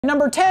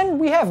Number 10,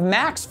 we have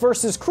Max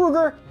versus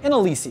Kruger in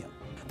Elysium.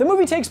 The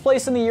movie takes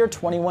place in the year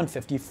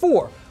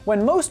 2154,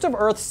 when most of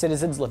Earth's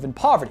citizens live in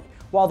poverty,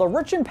 while the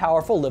rich and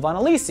powerful live on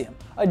Elysium,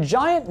 a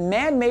giant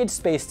man-made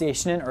space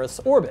station in Earth's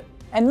orbit.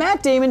 And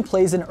Matt Damon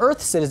plays an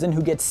Earth citizen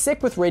who gets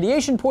sick with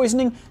radiation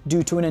poisoning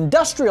due to an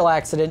industrial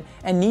accident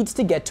and needs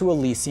to get to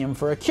Elysium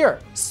for a cure.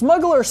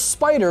 Smuggler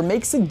Spider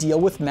makes a deal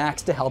with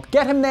Max to help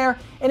get him there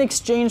in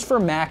exchange for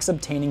Max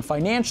obtaining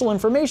financial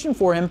information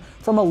for him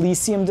from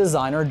Elysium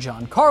designer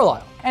John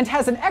Carlyle, and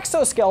has an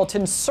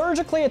exoskeleton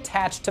surgically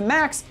attached to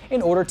Max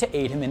in order to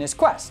aid him in his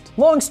quest.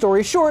 Long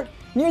story short,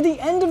 near the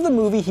end of the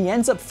movie, he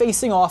ends up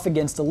facing off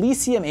against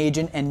Elysium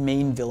agent and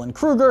main villain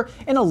Kruger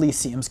in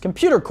Elysium's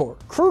computer core.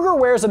 Kruger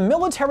wears a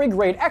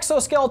military-grade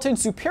exoskeleton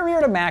superior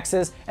to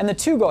Max's, and the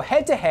two go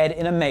head-to-head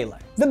in a melee.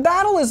 The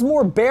battle is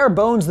more bare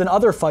bones than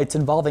other fights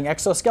involving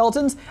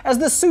exoskeletons, as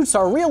the suits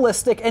are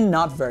realistic and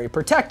not very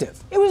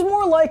protective. It was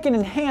more like an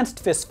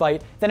enhanced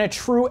fistfight than a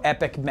true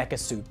epic mecha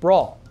suit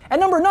brawl. At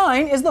number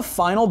 9 is the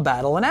final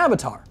battle in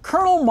Avatar.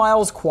 Colonel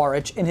Miles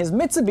Quaritch in his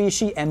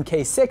Mitsubishi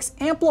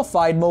Mk6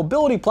 amplified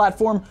mobility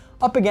platform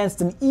up against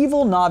an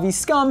evil Na'vi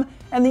scum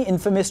and the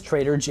infamous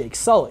traitor Jake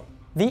Sully.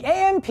 The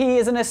AMP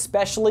is an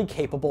especially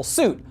capable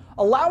suit,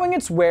 allowing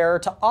its wearer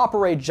to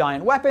operate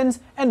giant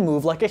weapons and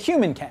move like a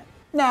human can.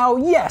 Now,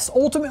 yes,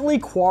 ultimately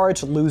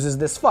Quaritch loses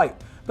this fight,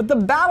 but the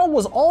battle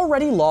was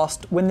already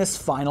lost when this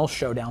final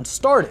showdown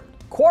started.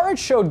 Quaritch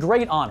showed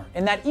great honor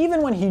in that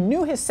even when he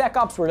knew his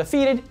Sekops were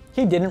defeated,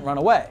 he didn't run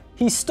away.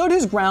 He stood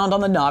his ground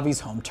on the Na'vi's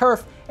home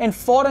turf and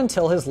fought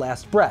until his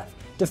last breath,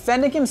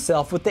 defending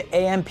himself with the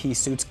AMP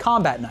suit's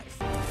combat knife.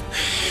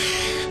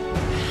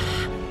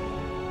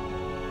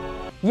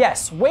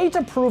 Yes, way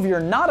to prove you're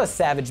not a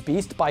savage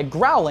beast by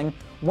growling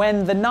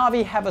when the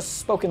Na'vi have a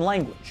spoken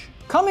language.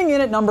 Coming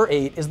in at number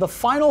 8 is the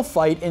final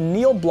fight in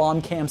Neil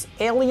Blomkamp's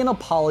alien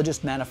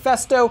apologist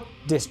manifesto,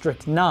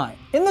 District 9.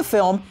 In the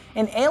film,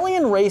 an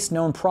alien race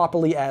known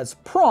properly as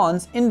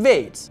prawns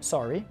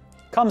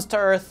comes to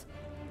Earth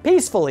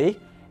peacefully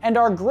and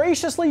are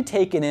graciously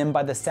taken in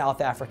by the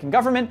South African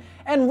government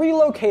and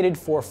relocated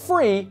for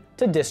free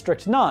to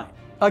District 9,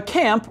 a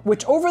camp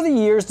which over the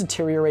years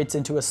deteriorates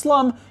into a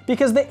slum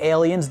because the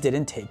aliens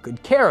didn't take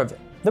good care of it.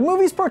 The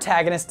movie's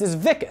protagonist is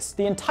Vicus,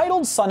 the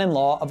entitled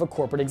son-in-law of a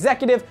corporate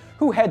executive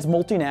who heads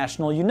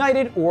Multinational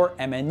United, or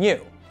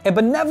MNU, a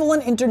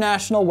benevolent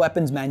international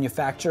weapons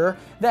manufacturer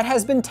that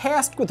has been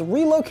tasked with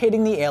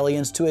relocating the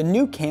aliens to a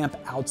new camp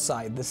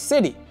outside the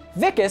city.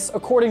 Vicus,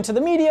 according to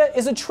the media,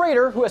 is a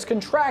traitor who has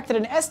contracted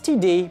an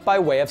STD by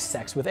way of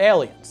sex with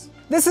aliens.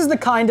 This is the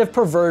kind of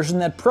perversion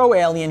that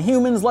pro-alien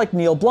humans like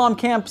Neil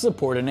Blomkamp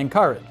support and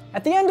encourage.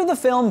 At the end of the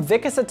film,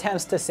 Vicus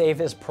attempts to save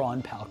his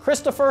prawn pal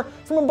Christopher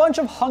from a bunch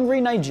of hungry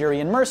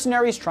Nigerian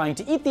mercenaries trying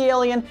to eat the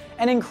alien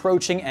and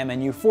encroaching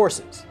MNU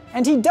forces.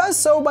 And he does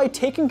so by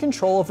taking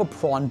control of a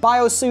prawn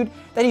biosuit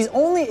that he's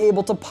only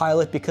able to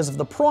pilot because of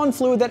the prawn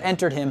fluid that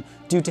entered him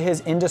due to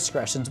his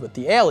indiscretions with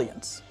the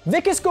aliens.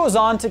 Vicus goes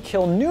on to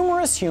kill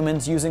numerous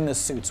humans using the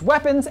suit's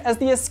weapons as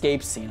the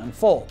escape scene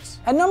unfolds.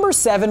 At number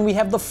 7, we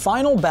have the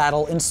final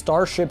battle in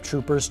Starship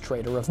Troopers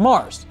Traitor of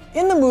Mars.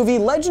 In the movie,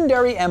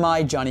 legendary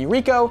MI Johnny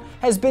Rico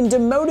has been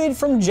demoted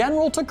from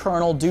general to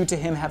colonel due to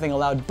him having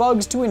allowed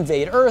bugs to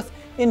invade Earth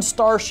in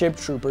Starship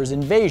Troopers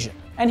Invasion,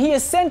 and he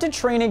is sent to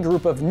train a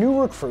group of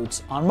new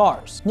recruits on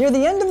Mars. Near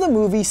the end of the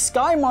movie,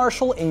 Sky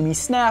Marshal Amy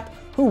Snap,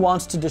 who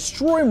wants to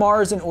destroy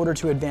Mars in order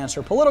to advance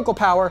her political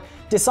power,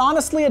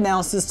 dishonestly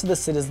announces to the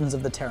citizens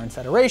of the Terran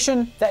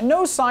Federation that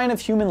no sign of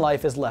human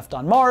life is left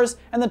on Mars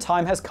and the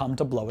time has come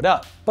to blow it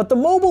up. But the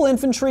mobile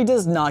infantry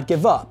does not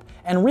give up,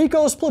 and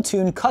Rico's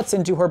platoon cuts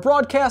into her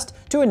broadcast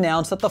to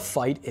announce that the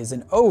fight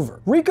isn't over.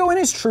 Rico and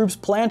his troops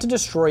plan to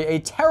destroy a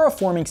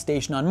terraforming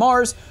station on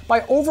Mars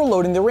by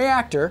overloading the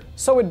reactor,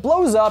 so it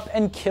blows up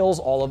and kills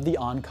all of the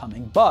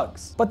oncoming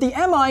bugs. But the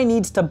MI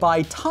needs to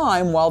buy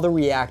time while the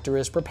reactor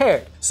is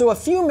prepared, so a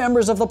few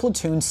members of the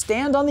platoon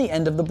stand on the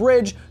end of the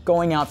bridge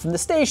going out from the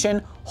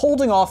station,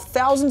 holding off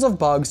thousands of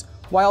bugs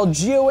while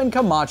Gio and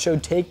Camacho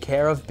take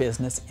care of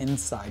business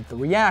inside the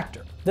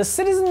reactor. The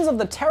citizens of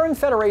the Terran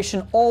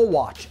Federation all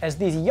watch as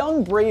these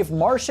young, brave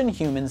Martian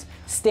humans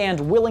stand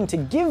willing to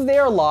give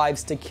their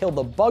lives to kill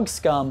the bug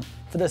scum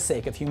for the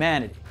sake of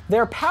humanity.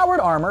 Their powered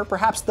armor,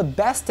 perhaps the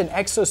best in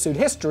exosuit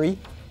history,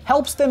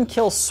 helps them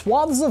kill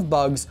swaths of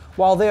bugs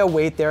while they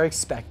await their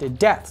expected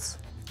deaths.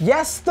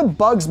 Yes, the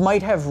bugs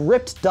might have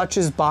ripped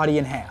Dutch's body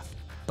in half,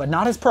 but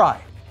not his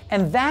pride,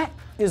 and that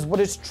is what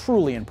is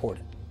truly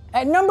important.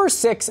 At number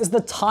 6 is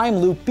the time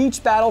loop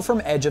beach battle from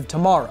Edge of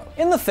Tomorrow.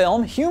 In the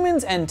film,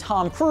 humans and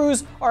Tom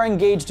Cruise are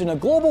engaged in a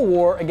global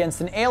war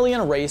against an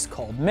alien race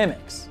called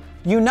Mimics.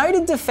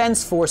 United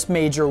Defense Force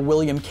Major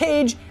William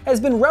Cage has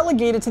been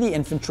relegated to the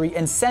infantry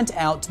and sent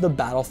out to the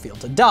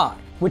battlefield to die,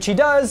 which he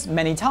does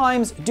many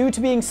times due to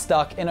being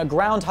stuck in a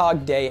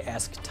Groundhog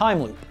Day-esque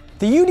time loop.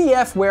 The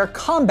UDF wear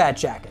combat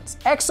jackets,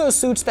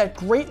 exosuits that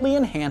greatly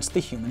enhance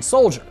the human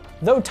soldier,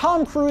 though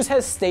Tom Cruise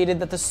has stated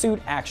that the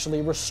suit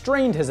actually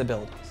restrained his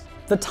abilities.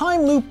 The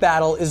time loop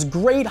battle is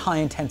great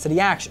high-intensity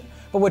action,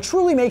 But what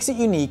truly makes it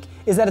unique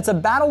is that it's a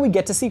battle we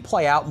get to see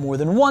play out more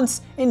than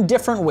once in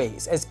different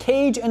ways as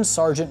Cage and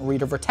Sergeant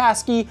Rita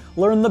Vertasky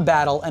learn the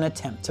battle and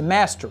attempt to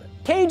master it.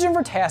 Cage and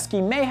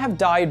Vertasky may have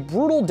died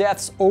brutal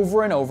deaths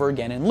over and over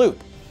again in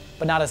loop,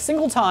 but not a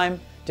single time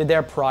did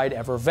their pride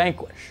ever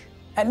vanquish.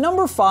 At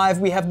number 5,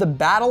 we have the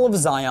Battle of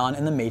Zion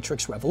in the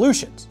Matrix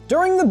Revolutions.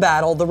 During the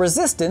battle, the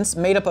Resistance,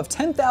 made up of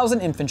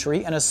 10,000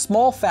 infantry and a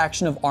small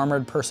faction of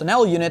armored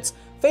personnel units,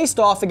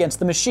 faced off against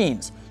the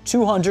Machines,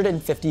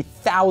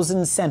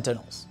 250,000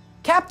 Sentinels.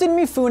 Captain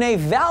Mifune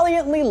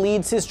valiantly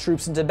leads his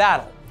troops into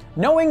battle,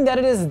 knowing that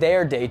it is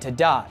their day to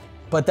die,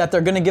 but that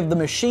they're gonna give the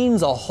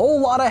Machines a whole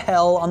lot of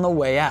hell on the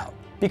way out.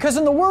 Because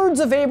in the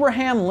words of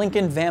Abraham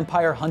Lincoln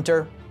Vampire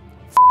Hunter,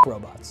 f***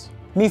 robots.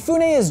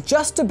 Mifune is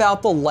just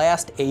about the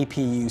last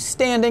APU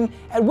standing,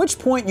 at which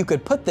point you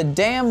could put the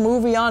damn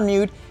movie on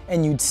mute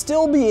and you'd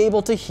still be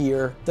able to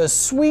hear the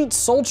sweet,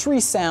 sultry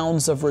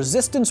sounds of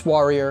Resistance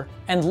warrior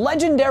and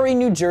legendary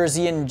New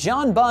Jerseyan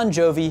John Bon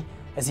Jovi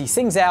as he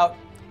sings out,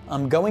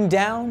 "I'm going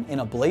down in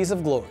a blaze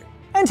of glory."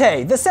 And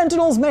hey, the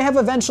Sentinels may have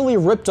eventually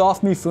ripped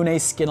off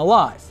Mifune's skin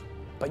alive,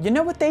 but you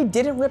know what they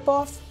didn't rip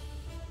off?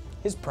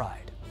 His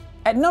pride.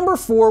 At number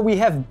 4, we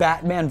have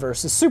Batman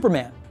vs.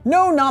 Superman.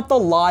 No, not the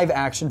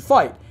live-action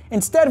fight.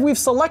 Instead, we've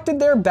selected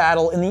their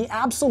battle in the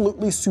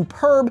absolutely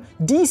superb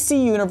DC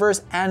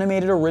Universe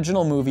animated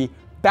original movie,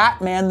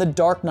 Batman: The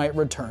Dark Knight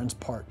Returns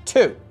Part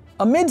 2.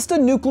 Amidst a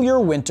nuclear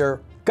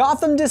winter,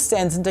 Gotham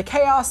descends into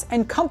chaos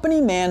and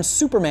company man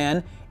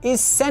Superman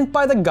is sent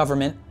by the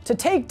government to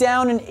take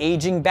down an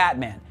aging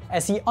Batman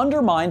as he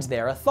undermines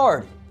their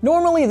authority.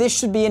 Normally, this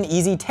should be an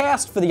easy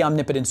task for the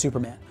omnipotent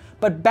Superman,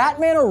 but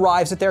Batman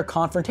arrives at their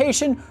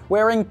confrontation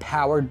wearing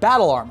powered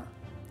battle armor.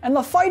 And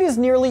the fight is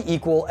nearly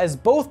equal as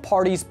both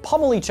parties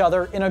pummel each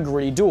other in a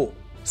gritty duel.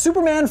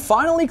 Superman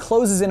finally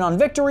closes in on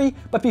victory,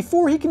 but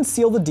before he can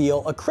seal the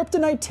deal, a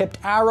kryptonite-tipped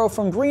arrow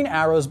from Green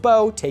Arrow's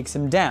bow takes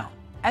him down.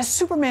 As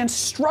Superman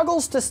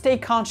struggles to stay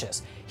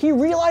conscious, he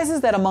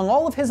realizes that among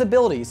all of his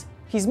abilities,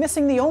 he's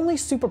missing the only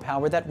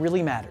superpower that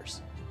really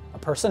matters: a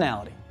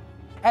personality.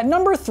 At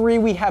number 3,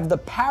 we have the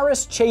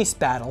Paris chase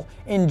battle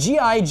in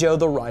G.I. Joe: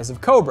 The Rise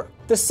of Cobra.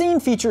 The scene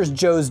features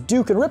Joe's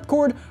Duke and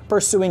Ripcord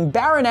pursuing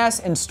Baroness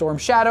and Storm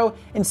Shadow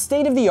in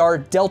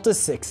state-of-the-art Delta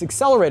 6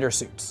 accelerator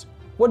suits.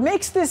 What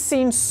makes this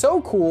scene so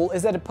cool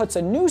is that it puts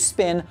a new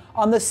spin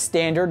on the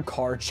standard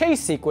car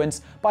chase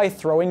sequence by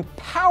throwing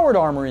powered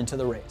armor into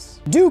the race.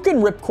 Duke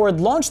and Ripcord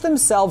launch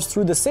themselves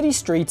through the city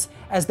streets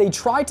as they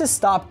try to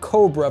stop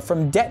Cobra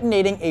from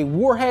detonating a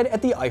warhead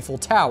at the Eiffel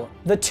Tower.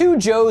 The two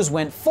Joes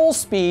went full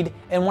speed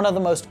in one of the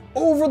most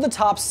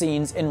over-the-top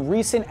scenes in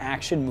recent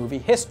action movie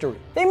history.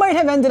 They might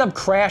have ended up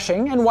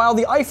crashing, and while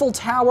the Eiffel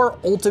Tower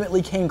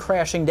ultimately came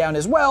crashing down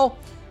as well,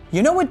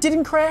 you know what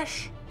didn't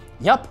crash?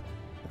 Yup,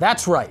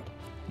 that's right.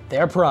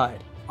 Their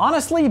pride.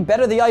 Honestly,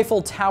 better the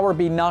Eiffel Tower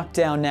be knocked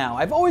down now.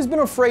 I've always been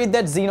afraid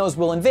that Xenos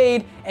will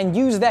invade and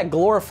use that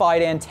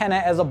glorified antenna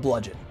as a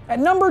bludgeon. At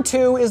number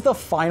 2 is the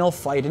final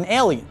fight in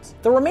Aliens.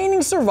 The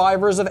remaining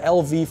survivors of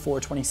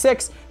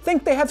LV-426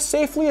 think they have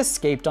safely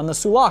escaped on the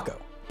Sulaco,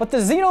 but the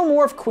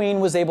Xenomorph Queen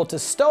was able to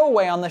stow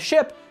away on the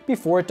ship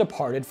before it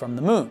departed from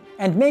the moon,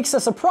 and makes a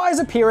surprise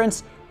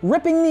appearance,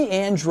 ripping the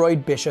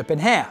android Bishop in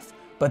half.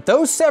 But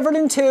though severed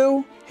in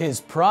two,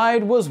 his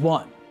pride was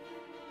won.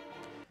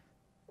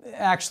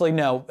 Actually,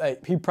 no,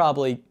 he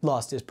probably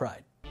lost his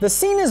pride. The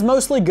scene is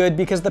mostly good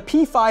because the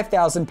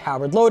P5000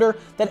 powered loader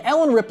that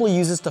Ellen Ripley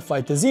uses to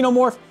fight the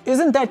Xenomorph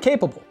isn't that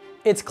capable.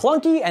 It's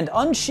clunky and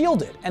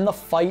unshielded, and the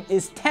fight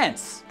is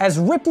tense, as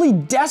Ripley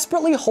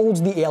desperately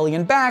holds the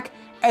alien back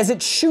as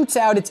it shoots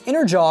out its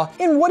inner jaw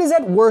in what is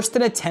at worst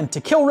an attempt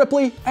to kill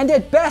Ripley, and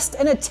at best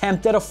an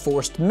attempt at a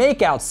forced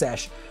makeout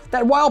sesh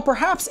that, while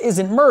perhaps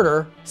isn't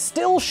murder,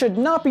 still should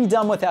not be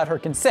done without her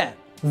consent,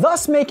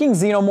 thus making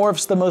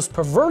xenomorphs the most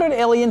perverted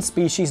alien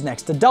species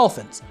next to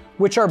dolphins,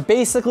 which are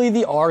basically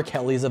the R.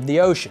 Kellys of the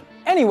ocean.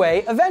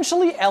 Anyway,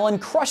 eventually Ellen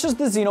crushes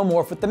the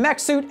xenomorph with the mech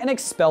suit and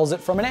expels it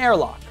from an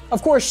airlock.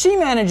 Of course, she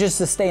manages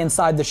to stay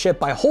inside the ship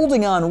by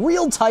holding on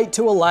real tight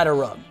to a ladder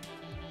rung.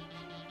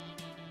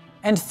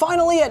 And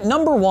finally, at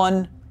number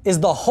 1 is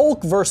the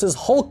Hulk vs.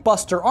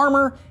 Hulkbuster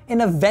armor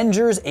in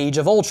Avengers: Age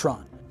of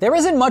Ultron. There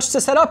isn't much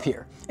to set up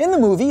here. In the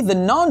movie, the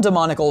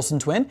non-demonic Olsen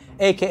twin,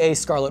 aka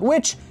Scarlet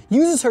Witch,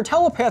 uses her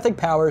telepathic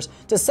powers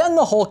to send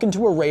the Hulk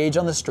into a rage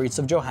on the streets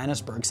of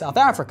Johannesburg, South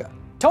Africa.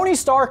 Tony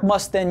Stark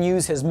must then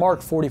use his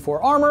Mark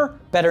 44 armor,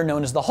 better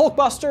known as the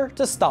Hulkbuster,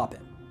 to stop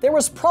him. There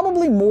was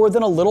probably more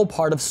than a little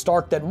part of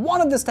Stark that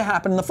wanted this to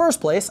happen in the first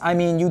place. I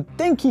mean, you'd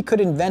think he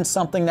could invent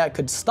something that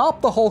could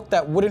stop the Hulk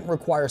that wouldn't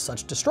require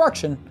such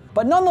destruction,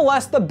 but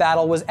nonetheless the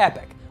battle was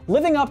epic,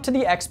 living up to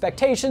the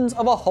expectations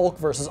of a Hulk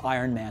versus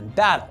Iron Man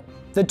battle.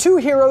 The two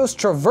heroes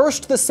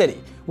traversed the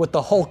city, with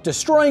the Hulk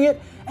destroying it,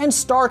 and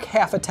Stark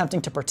half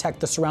attempting to protect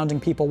the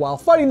surrounding people while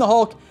fighting the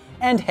Hulk,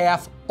 and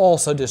half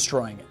also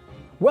destroying it.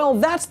 Well,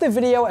 that's the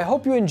video. I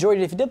hope you enjoyed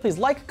it. If you did, please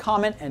like,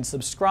 comment, and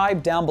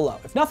subscribe down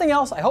below. If nothing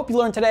else, I hope you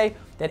learned today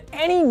that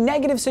any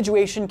negative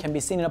situation can be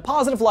seen in a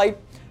positive light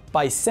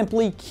by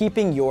simply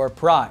keeping your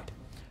pride.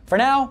 For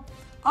now,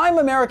 I'm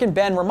American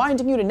Ben,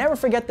 reminding you to never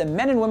forget the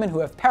men and women who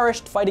have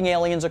perished fighting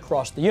aliens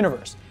across the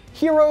universe.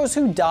 Heroes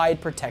who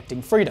died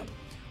protecting freedom.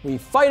 We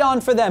fight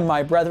on for them,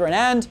 my brethren,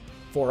 and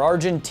for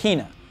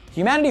Argentina.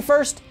 Humanity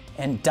first,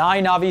 and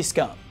die Navi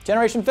scum.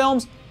 Generation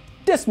Films,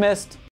 dismissed.